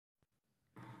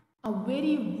A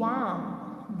very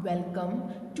warm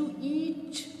welcome to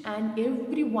each and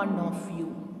every one of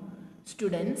you.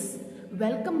 Students,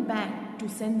 welcome back to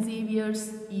St.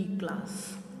 Xaviers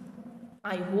E-class.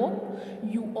 I hope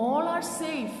you all are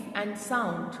safe and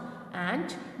sound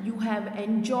and you have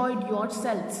enjoyed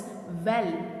yourselves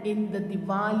well in the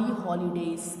Diwali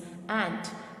holidays and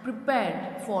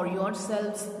prepared for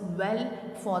yourselves well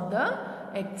for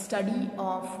the study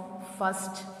of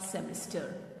first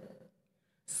semester.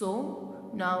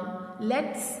 So now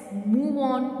let's move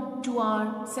on to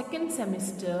our second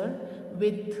semester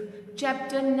with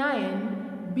chapter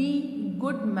 9, Be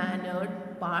Good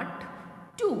Mannered, part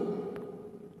 2.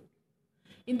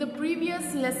 In the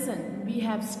previous lesson, we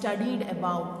have studied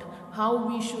about how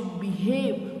we should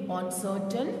behave on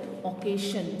certain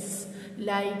occasions.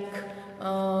 Like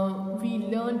we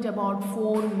learnt about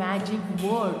 4 magic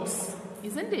words,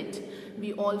 isn't it?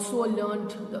 We also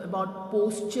learnt about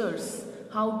postures,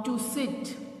 how to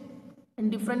sit in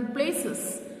different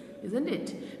places, isn't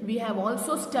it? We have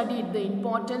also studied the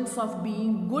importance of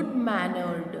being good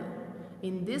mannered.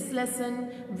 In this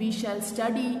lesson, we shall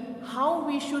study how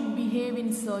we should behave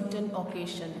in certain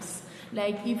occasions.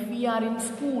 Like if we are in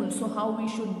school, so how we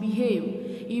should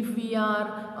behave. If we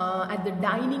are at the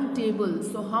dining table,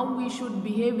 so how we should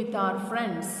behave with our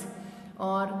friends.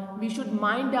 Or we should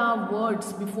mind our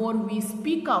words before we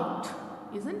speak out,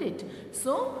 isn't it?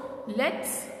 So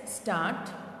let's start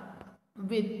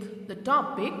with the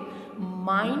topic,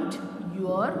 mind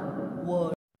your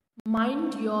words.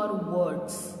 Mind your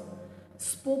words.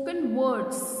 Spoken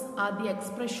words are the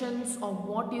expressions of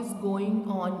what is going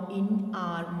on in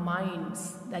our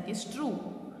minds. That is true.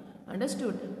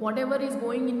 Understood? Whatever is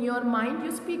going in your mind,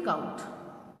 you speak out.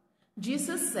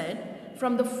 Jesus said,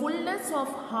 from the fullness of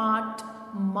heart,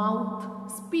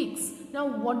 mouth speaks. Now,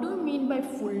 what do you mean by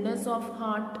fullness of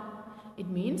heart? It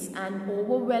means an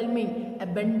overwhelming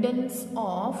abundance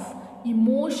of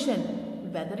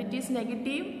emotion, whether it is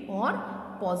negative or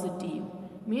positive.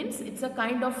 Means it's a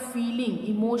kind of feeling,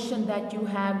 emotion that you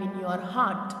have in your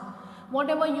heart.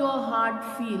 Whatever your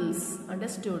heart feels,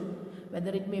 understood?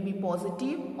 Whether it may be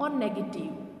positive or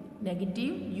negative.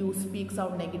 Negative, you speaks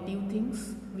out negative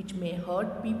things which may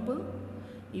hurt people.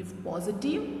 If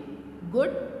positive,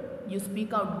 good, you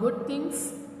speak out good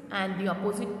things and the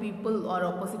opposite people or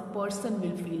opposite person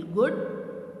will feel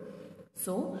good.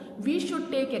 So, we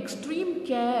should take extreme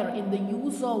care in the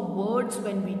use of words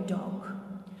when we talk.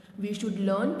 We should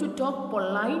learn to talk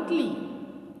politely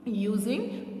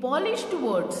using polished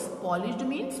words. Polished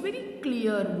means very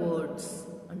clear words.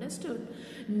 Understood?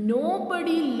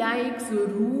 Nobody likes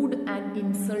rude and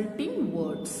insulting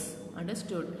words.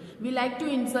 Understood? We like to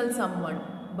insult someone,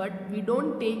 but we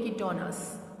don't take it on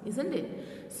us, isn't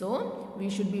it? So, we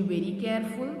should be very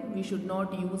careful. We should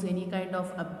not use any kind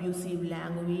of abusive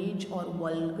language or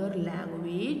vulgar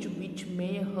language which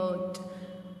may hurt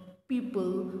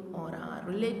people or our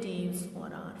relatives or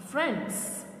our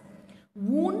friends.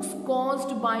 Wounds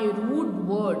caused by rude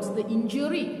words, the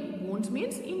injury. Wounds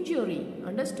means injury.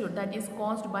 Understood? That is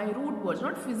caused by rude words,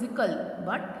 not physical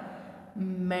but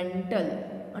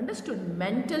mental. Understood?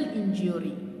 Mental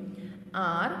injury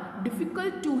are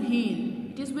difficult to heal.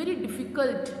 It is very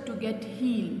difficult to get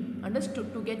healed.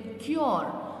 Understood? To get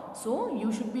cure. So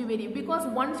you should be very, because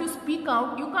once you speak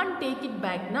out, you can't take it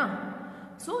back now.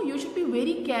 So you should be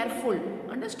very careful,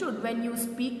 understood, when you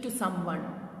speak to someone.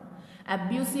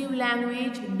 Abusive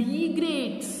language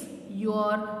degrades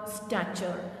your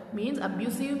stature. Means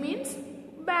abusive means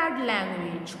bad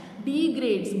language.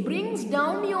 Degrades, brings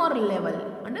down your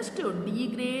level. Understood?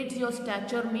 Degrades your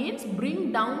stature means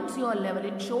bring down your level.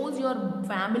 It shows your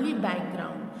family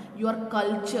background, your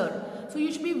culture. So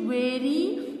you should be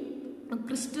very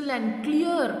crystal and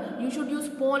clear. You should use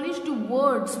polished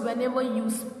words whenever you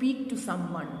speak to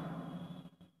someone.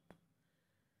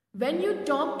 When you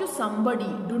talk to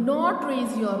somebody, do not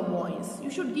raise your voice. You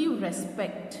should give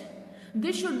respect.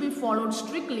 This should be followed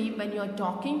strictly when you are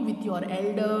talking with your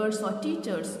elders or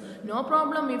teachers. No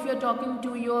problem if you are talking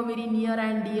to your very near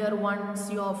and dear ones,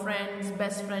 your friends,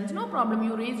 best friends. No problem.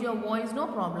 You raise your voice, no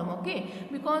problem. Okay?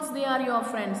 Because they are your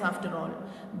friends after all.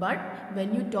 But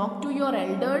when you talk to your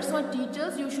elders or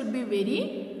teachers, you should be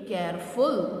very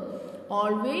careful.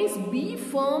 Always be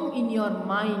firm in your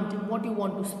mind what you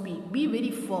want to speak. Be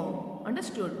very firm.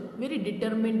 Understood? Very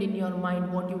determined in your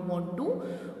mind what you want to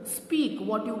speak,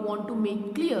 what you want to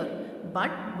make clear.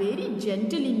 But very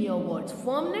gentle in your words.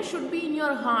 Firmness should be in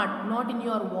your heart, not in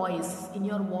your voice. In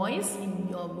your voice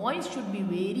should be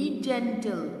very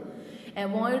gentle.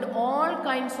 Avoid all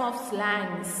kinds of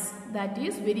slangs, that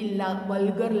is very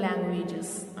vulgar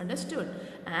languages. Understood?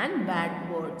 And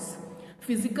bad words.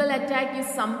 Physical attack is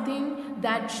something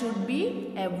that should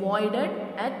be avoided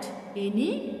at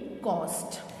any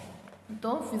cost.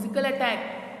 So physical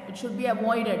attack, it should be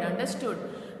avoided, understood?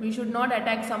 We should not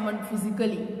attack someone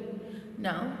physically.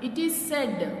 Now it is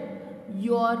said,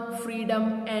 your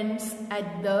freedom ends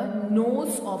at the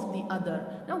nose of the other.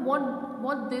 Now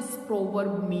what this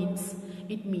proverb means?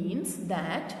 It means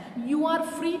that you are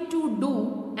free to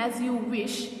do as you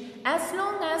wish, as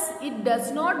long as it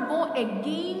does not go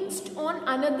against on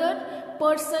another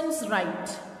person's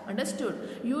right.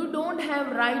 Understood? You don't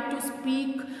have right to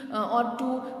speak or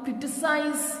to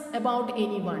criticize about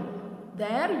anyone.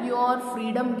 There your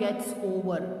freedom gets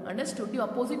over. Understood? The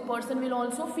opposite person will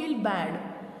also feel bad.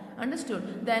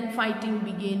 Understood? Then fighting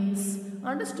begins.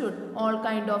 Understood? All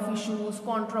kind of issues,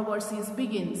 controversies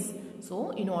begins.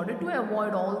 So in order to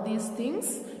avoid all these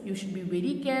things, you should be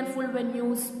very careful when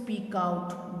you speak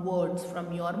out words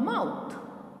from your mouth.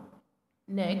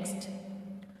 Next,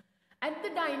 at the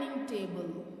dining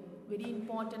table, very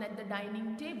important, at the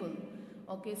dining table.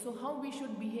 Okay, so how we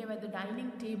should behave at the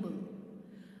dining table?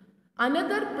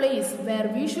 Another place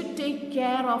where we should take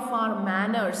care of our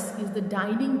manners is the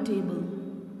dining table.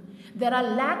 There are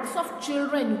lakhs of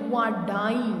children who are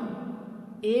dying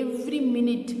every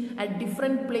minute at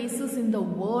different places in the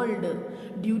world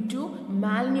due to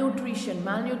malnutrition.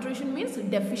 Malnutrition means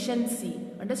deficiency.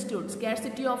 Understood?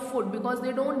 Scarcity of food, because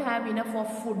they don't have enough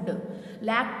of food.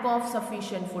 Lack of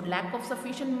sufficient food. Lack of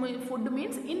sufficient food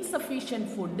means insufficient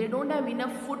food. They don't have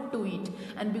enough food to eat,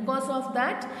 and because of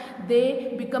that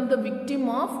they become the victim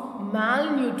of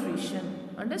malnutrition.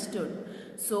 Understood?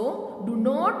 So do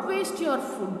not waste your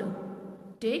food.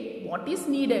 Take what is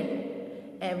needed.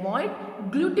 Avoid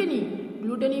gluttony.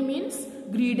 Gluttony means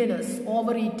greediness,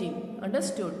 overeating.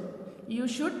 Understood? You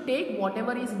should take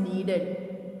whatever is needed.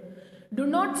 Do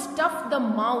not stuff the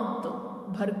mouth.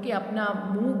 भर के अपना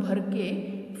मुंह भर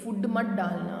के food मत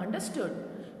डालना. Understood?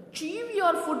 Chew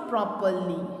your food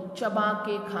properly. चबा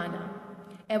के खाना.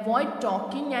 Avoid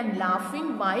talking and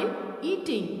laughing while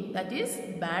eating. That is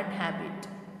bad habit.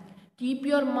 Keep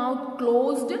your mouth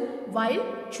closed while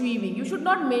chewing. You should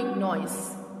not make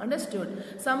noise. Understood?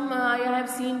 I have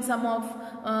seen some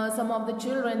of the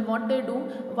children, what they do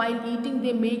while eating,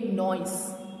 they make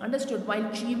noise. Understood? While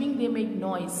chewing they make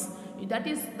noise. That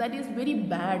is very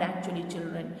bad actually,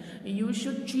 children. You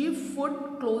should chew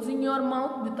food closing your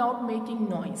mouth without making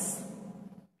noise.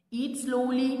 Eat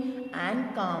slowly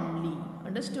and calmly.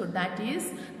 Understood?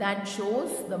 That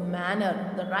shows the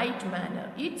manner, the right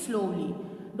manner. Eat slowly.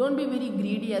 Don't be very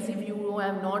greedy as if you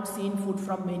have not seen food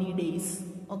from many days.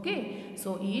 Okay,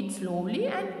 so eat slowly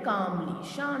and calmly.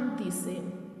 Shanti se.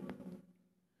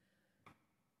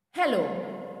 Hello.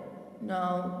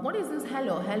 Now, what is this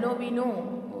hello? Hello we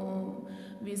know.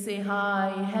 We say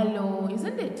hi, hello,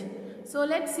 isn't it? So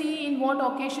let's see in what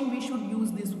occasion we should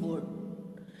use this word.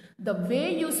 The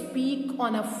way you speak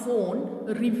on a phone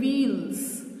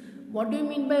reveals. What do you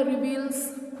mean by reveals?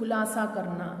 Khulasa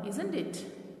karna, isn't it?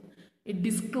 It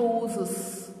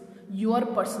discloses your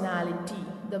personality,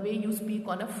 the way you speak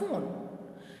on a phone.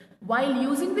 While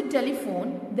using the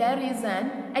telephone, there is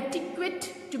an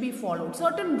etiquette to be followed,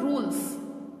 certain rules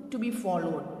to be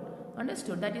followed.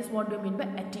 Understood? That is what we mean by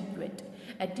etiquette.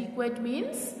 Etiquette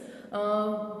means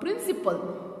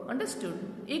principle. Understood?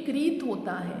 एक रीत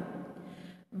होता है.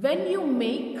 When you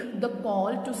make the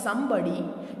call to somebody,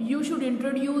 you should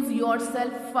introduce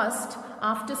yourself first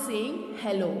after saying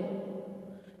hello.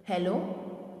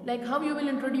 Hello, like how you will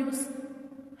introduce?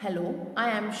 Hello, I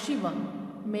am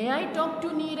Shivam. May I talk to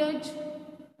Neeraj?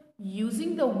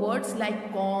 Using the words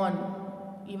like kaun.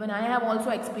 Even I have also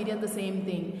experienced the same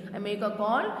thing. I make a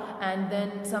call and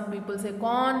then some people say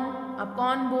kaun, ab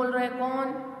kaun bol raha hai,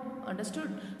 kaun.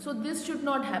 Understood? So this should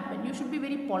not happen. You should be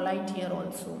very polite here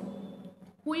also.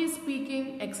 Who is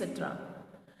speaking, etc.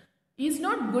 is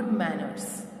not good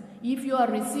manners. If you are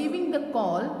receiving the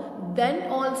call,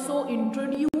 then also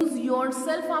introduce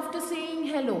yourself after saying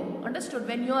hello. Understood?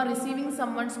 When you are receiving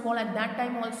someone's call, at that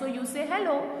time also you say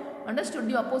hello. Understood?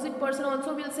 The opposite person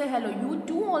also will say hello. You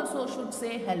too also should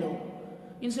say hello.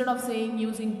 Instead of saying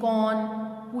using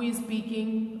kaun, who is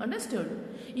speaking.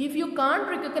 Understood? If you can't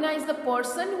recognize the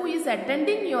person who is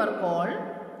attending your call,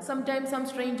 sometimes some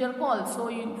stranger calls, so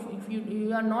if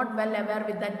you are not well aware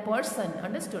with that person,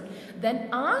 understood, then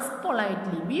ask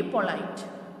politely, be polite,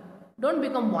 don't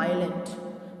become violent.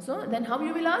 So then how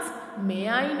you will ask? May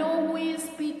I know who is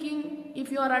speaking?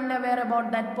 If you are unaware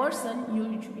about that person,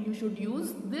 you should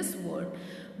use this word.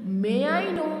 May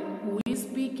I know who is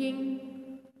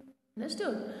speaking?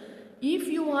 Understood? If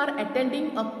you are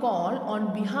attending a call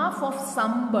on behalf of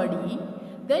somebody,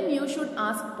 then you should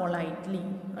ask politely.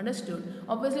 Understood?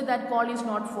 Obviously that call is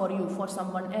not for you, for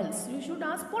someone else. You should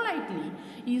ask politely.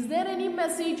 Is there any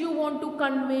message you want to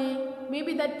convey?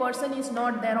 Maybe that person is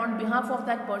not there. On behalf of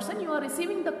that person, you are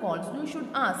receiving the call. So you should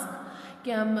ask.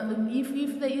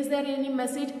 Is there any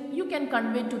message you can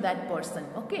convey to that person?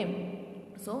 Okay.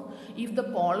 So, if the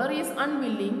caller is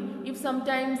unwilling, if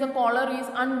sometimes the caller is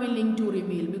unwilling to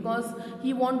reveal because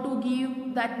he want to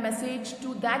give that message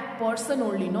to that person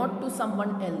only, not to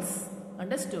someone else.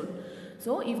 Understood?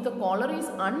 So, if the caller is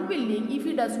unwilling, if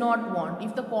he does not want,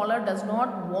 if the caller does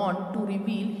not want to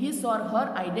reveal his or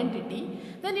her identity,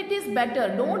 then it is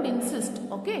better. Don't insist.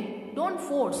 Okay? Don't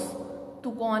force.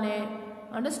 Tu kaun hai?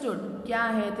 Understood?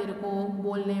 Kya hai tere ko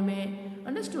bolne mein?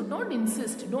 Understood? Don't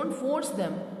insist. Don't force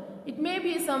them. It may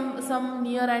be some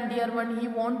near and dear one, he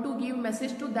want to give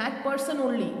message to that person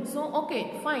only. So,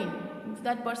 okay, fine. If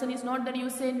that person is not there,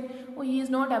 you say, oh, he is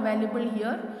not available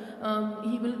here.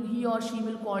 He or she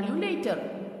will call you later.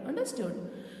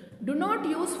 Understood? Do not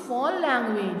use foul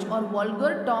language or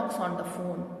vulgar talks on the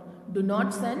phone. Do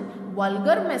not send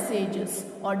vulgar messages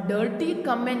or dirty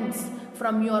comments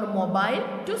from your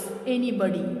mobile to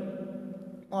anybody.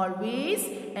 Always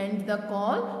end the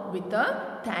call with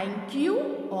a thank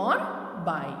you or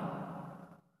bye.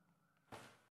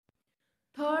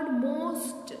 Third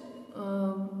most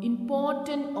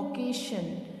important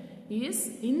occasion is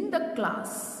in the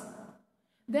class.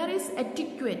 There is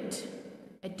etiquette.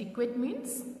 Etiquette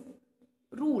means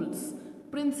rules,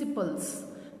 principles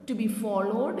to be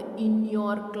followed in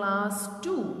your class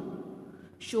too.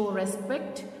 Show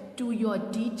respect to your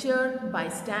teacher by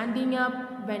standing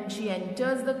up when she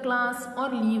enters the class or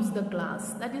leaves the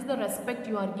class. That is the respect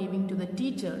you are giving to the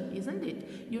teacher, isn't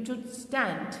it? You should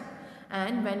stand,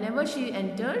 and whenever she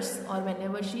enters or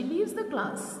whenever she leaves the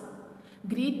class,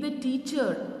 greet the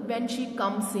teacher when she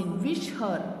comes in. Wish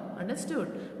her.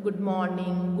 Understood? Good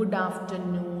morning, good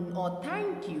afternoon, or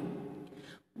thank you.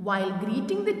 While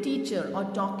greeting the teacher or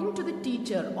talking to the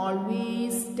teacher,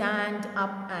 always stand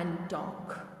up and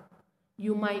talk.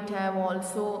 You might have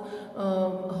also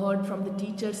heard from the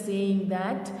teacher saying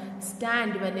that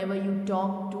stand whenever you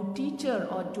talk to teacher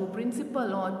or to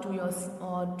principal or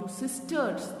to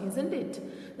sisters, isn't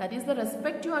it? That is the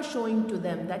respect you are showing to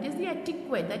them. That is the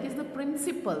etiquette. That is the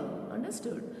principle.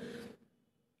 Understood?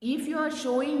 If you are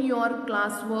showing your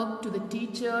classwork to the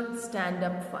teacher, stand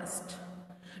up first.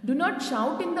 Do not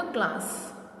shout in the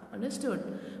class.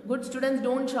 Understood? Good students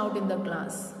don't shout in the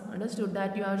class. Understood?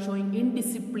 That you are showing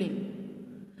indiscipline.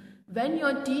 When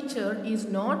your teacher is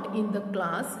not in the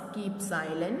class, keep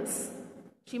silence.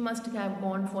 She must have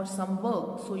gone for some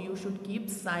work, so you should keep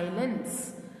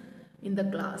silence in the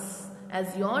class,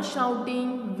 as your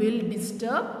shouting will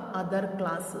disturb other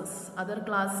classes. Other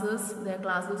classes, their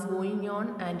classes going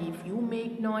on, and if you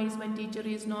make noise when teacher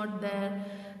is not there,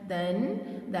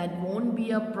 then that won't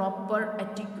be a proper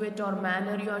etiquette or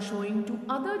manner you are showing to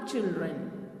other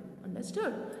children.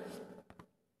 Understood?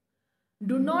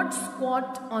 Do not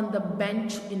squat on the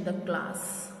bench in the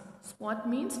class. Squat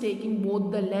means taking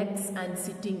both the legs and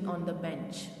sitting on the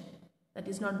bench. That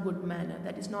is not good manner.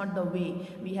 That is not the way.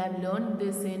 We have learned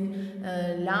this in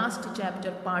last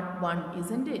chapter, part 1,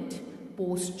 isn't it?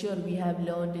 Posture we have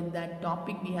learned in that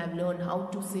topic. We have learned how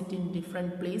to sit in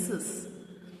different places.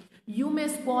 You may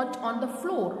squat on the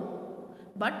floor,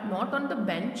 but not on the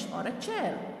bench or a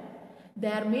chair.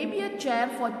 There may be a chair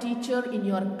for teacher in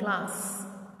your class.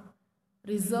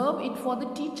 Reserve it for the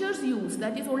teacher's use.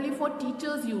 That is only for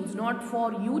teacher's use, not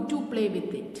for you to play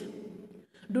with it.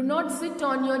 Do not sit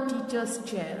on your teacher's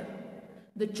chair.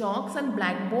 The chalks and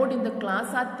blackboard in the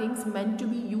class are things meant to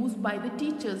be used by the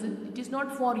teachers. It is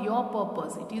not for your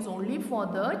purpose. It is only for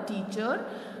the teacher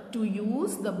to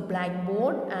use the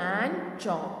blackboard and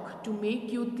chalk to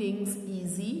make you things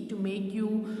easy, to make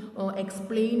you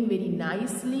explain very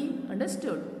nicely.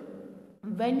 Understood?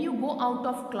 When you go out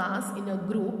of class in a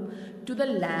group to the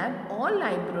lab or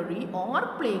library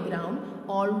or playground,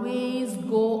 always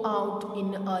go out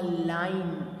in a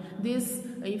line. This,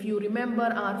 if you remember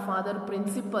our father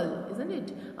principal, isn't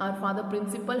it? Our father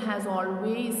principal has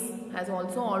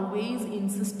also always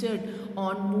insisted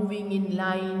on moving in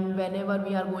line whenever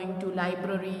we are going to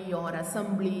library or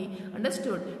assembly.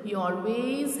 Understood? He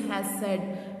always has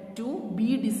said to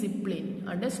be disciplined.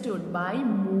 Understood? By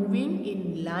moving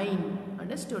in line.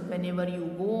 Understood? Whenever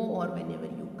you go or whenever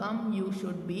you come, you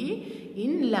should be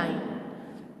in line.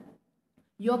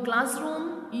 Your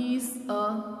classroom is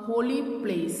a holy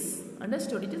place.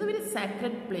 Understood? It is a very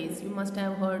sacred place. You must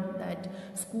have heard that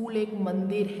school ek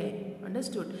mandir hai.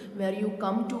 Understood? Where you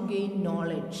come to gain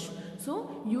knowledge.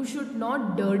 So, you should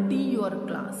not dirty your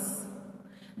class.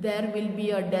 There will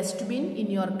be a dustbin in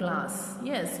your class.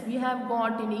 Yes, we have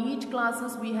got in each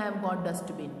classes we have got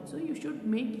dustbin. So you should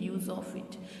make use of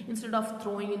it. Instead of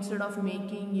throwing, instead of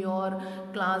making your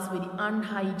class very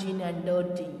unhygiene and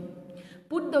dirty.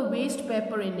 Put the waste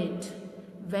paper in it.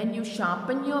 When you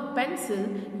sharpen your pencil,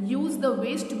 use the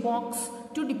waste box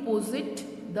to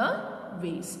deposit the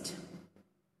waste.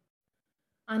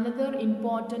 Another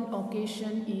important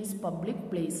occasion is public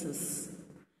places.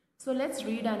 So let's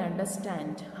read and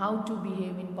understand how to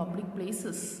behave in public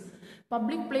places.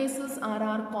 Public places are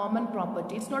our common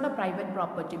property. It's not a private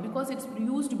property because it's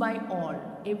used by all.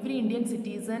 Every Indian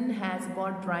citizen has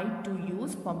got right to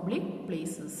use public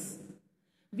places.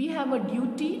 We have a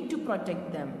duty to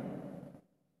protect them.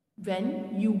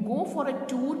 When you go for a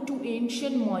tour to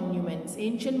ancient monuments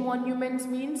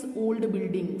means old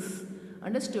buildings.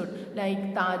 Understood?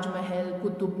 Like Taj Mahal,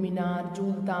 Qutub Minar,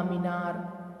 Julta Minar,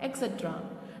 etc.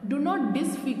 Do not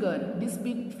disfigure.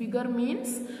 Disfigure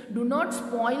means do not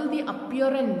spoil the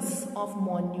appearance of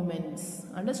monuments.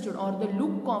 Understood? Or the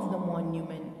look of the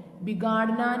monument.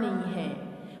 Bigadna nahi hai.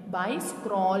 By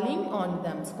scrawling on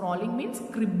them. Scrawling means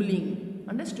scribbling.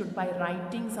 Understood? By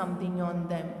writing something on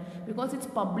them. Because it's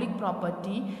public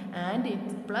property and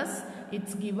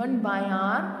it's given by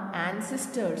our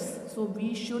ancestors. So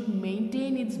we should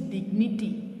maintain its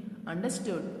dignity.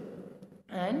 Understood?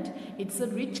 And it's a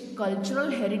rich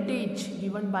cultural heritage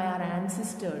given by our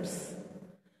ancestors.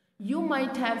 You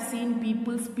might have seen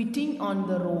people spitting on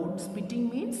the road. Spitting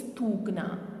means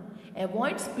thukna.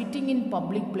 Avoid spitting in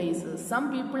public places.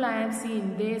 Some people I have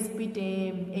seen, they spit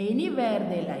anywhere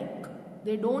they like.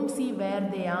 They don't see where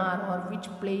they are or which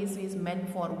place is meant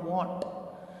for what.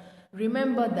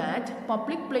 Remember that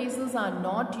public places are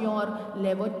not your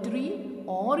lavatory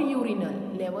or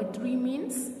urinal. Lavatory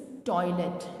means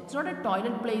toilet. It's not a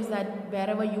toilet place that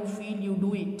wherever you feel you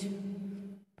do it.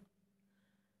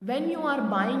 When you are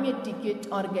buying a ticket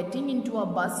or getting into a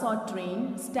bus or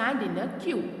train, stand in a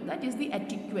queue. That is the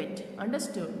etiquette.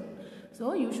 Understood?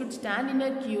 So you should stand in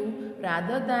a queue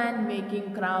rather than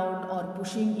making crowd or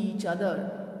pushing each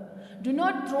other. Do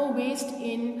not throw waste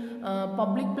in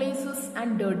public places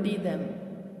and dirty them.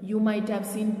 You might have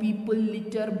seen people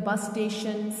litter bus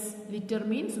stations. Litter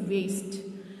means waste.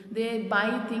 They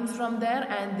buy things from there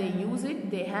and they use it,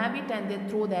 they have it and they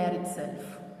throw there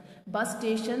itself. Bus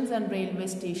stations and railway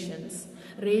stations.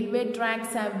 Railway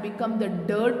tracks have become the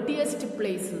dirtiest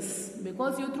places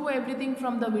because you threw everything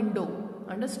from the window.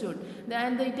 Understood?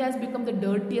 And it has become the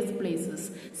dirtiest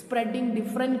places, spreading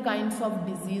different kinds of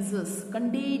diseases,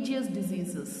 contagious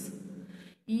diseases.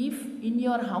 If in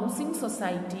your housing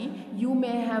society, you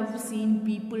may have seen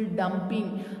people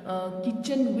dumping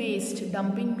kitchen waste.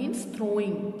 Dumping means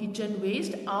throwing kitchen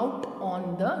waste out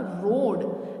on the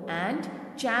road. And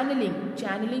channeling.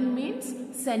 Channeling means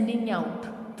sending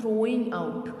out, throwing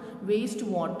out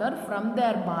wastewater from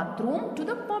their bathroom to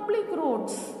the public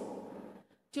roads.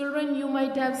 Children, you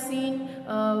might have seen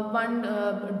one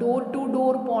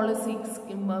door-to-door policy.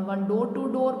 One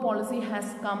door-to-door policy has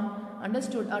come.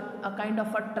 Understood? A kind of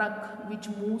a truck which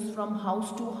moves from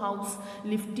house to house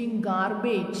lifting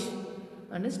garbage.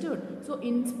 Understood? So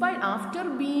after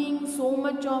being so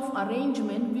much of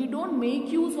arrangement, we don't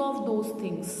make use of those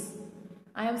things.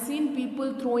 I have seen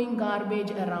people throwing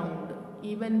garbage around.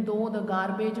 Even though the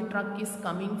garbage truck is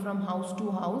coming from house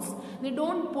to house,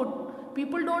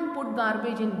 people don't put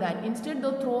garbage in that. Instead,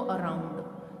 they throw around.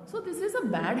 So this is a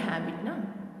bad habit, na?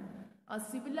 A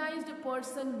civilized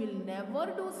person will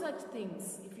never do such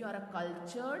things. If you are a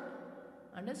cultured,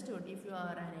 understood, if you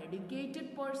are an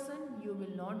educated person, you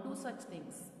will not do such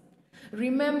things.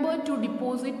 Remember to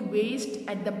deposit waste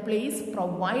at the place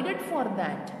provided for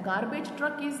that. Garbage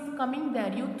truck is coming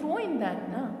there, you throw in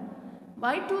that, na?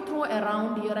 Why to throw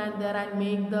around here and there and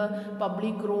make the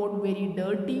public road very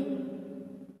dirty?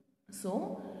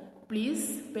 So,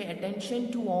 please pay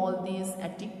attention to all these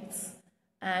etiquettes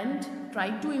and try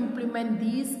to implement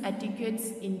these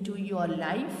etiquettes into your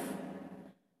life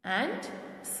and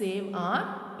save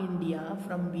our India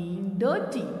from being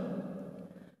dirty.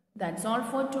 That's all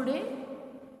for today.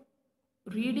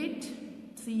 Read it.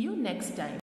 See you next time.